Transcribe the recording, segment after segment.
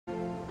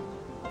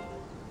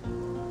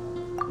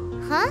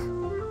Huh?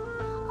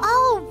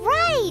 Oh,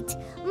 right!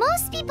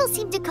 Most people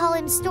seem to call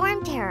him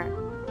Storm Terror.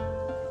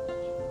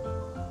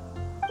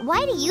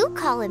 Why do you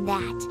call him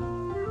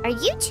that? Are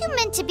you two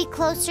meant to be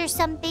close or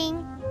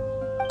something?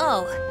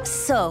 Oh,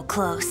 so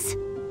close.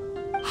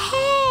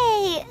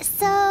 Hey,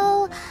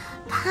 so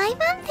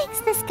Paimon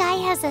thinks this guy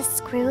has a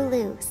screw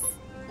loose.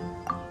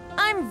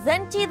 I'm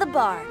Venti the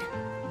Bard.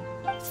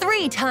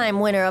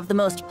 3-time winner of the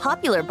most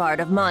popular bard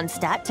of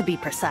Mondstadt, to be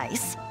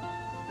precise.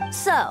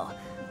 So,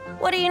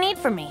 what do you need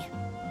from me?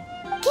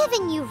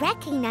 Given you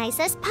recognize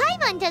us,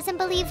 Paimon doesn't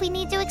believe we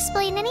need to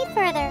explain any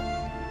further.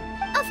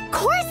 Of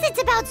course it's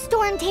about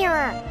Storm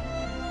Terror!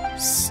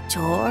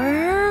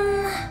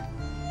 Storm?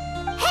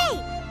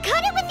 Hey!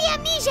 Cut it with the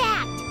Amnesia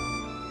Act!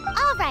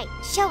 Alright,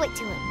 show it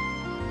to him.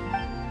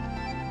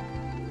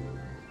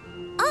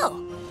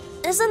 Oh,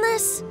 isn't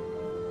this...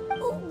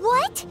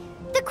 What?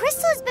 The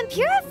crystal has been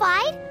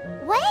purified?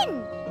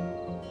 When?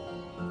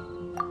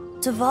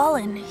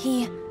 Dvalin,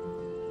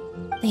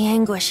 the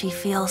anguish he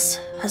feels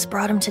has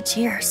brought him to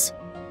tears.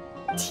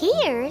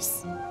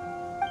 Tears?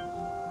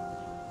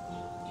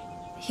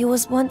 He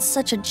was once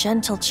such a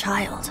gentle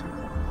child,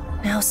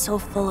 now so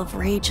full of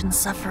rage and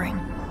suffering.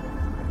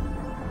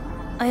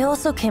 I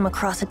also came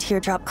across a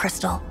teardrop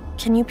crystal.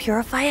 Can you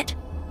purify it?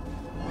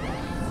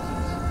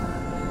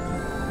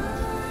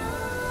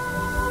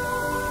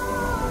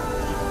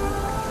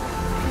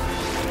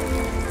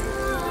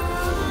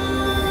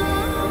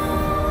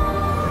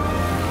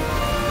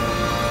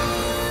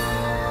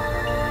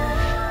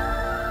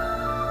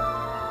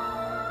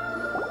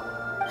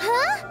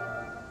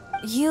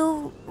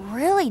 You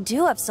really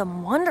do have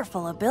some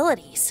wonderful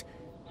abilities.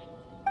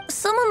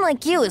 Someone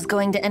like you is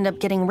going to end up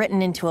getting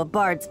written into a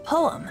bard's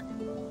poem.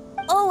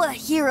 Oh, a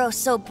hero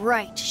so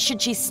bright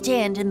should she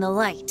stand in the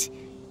light,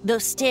 though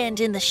stand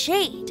in the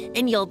shade,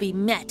 and you'll be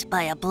met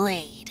by a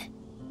blade.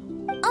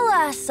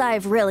 Alas,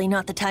 I've really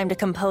not the time to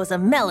compose a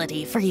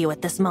melody for you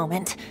at this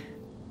moment.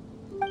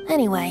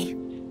 Anyway,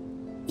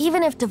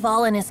 even if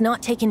Dvalin is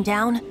not taken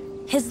down,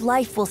 his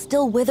life will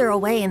still wither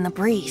away in the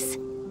breeze.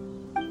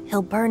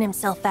 He'll burn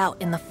himself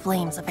out in the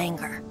flames of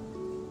anger.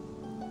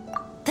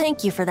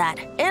 Thank you for that,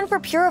 and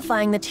for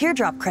purifying the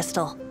teardrop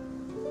crystal.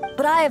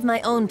 But I have my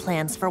own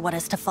plans for what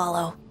is to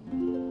follow.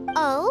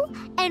 Oh?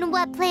 And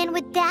what plan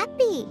would that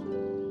be?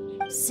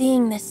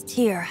 Seeing this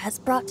tear has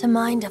brought to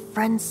mind a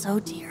friend so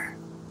dear.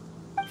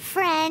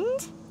 Friend?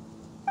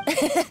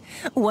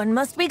 One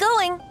must be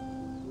going.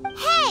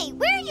 Hey,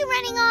 where are you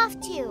running off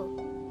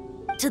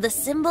to? To the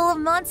symbol of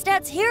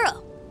Mondstadt's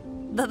hero.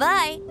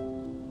 Bye-bye.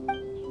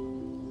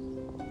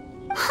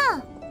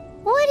 Huh.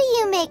 What do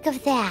you make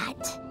of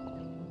that?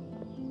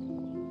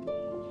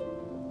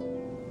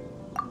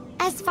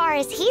 As far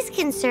as he's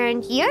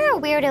concerned, you're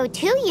a weirdo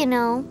too, you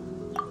know.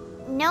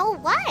 Know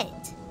what?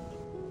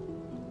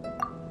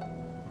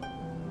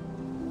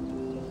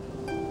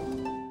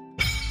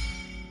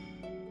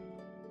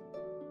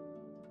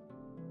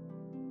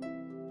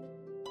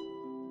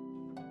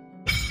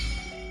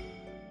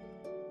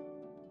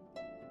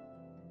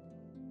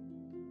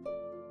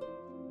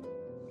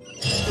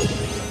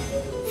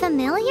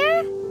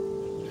 Familiar?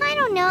 I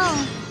don't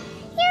know.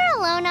 You're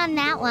alone on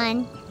that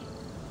one.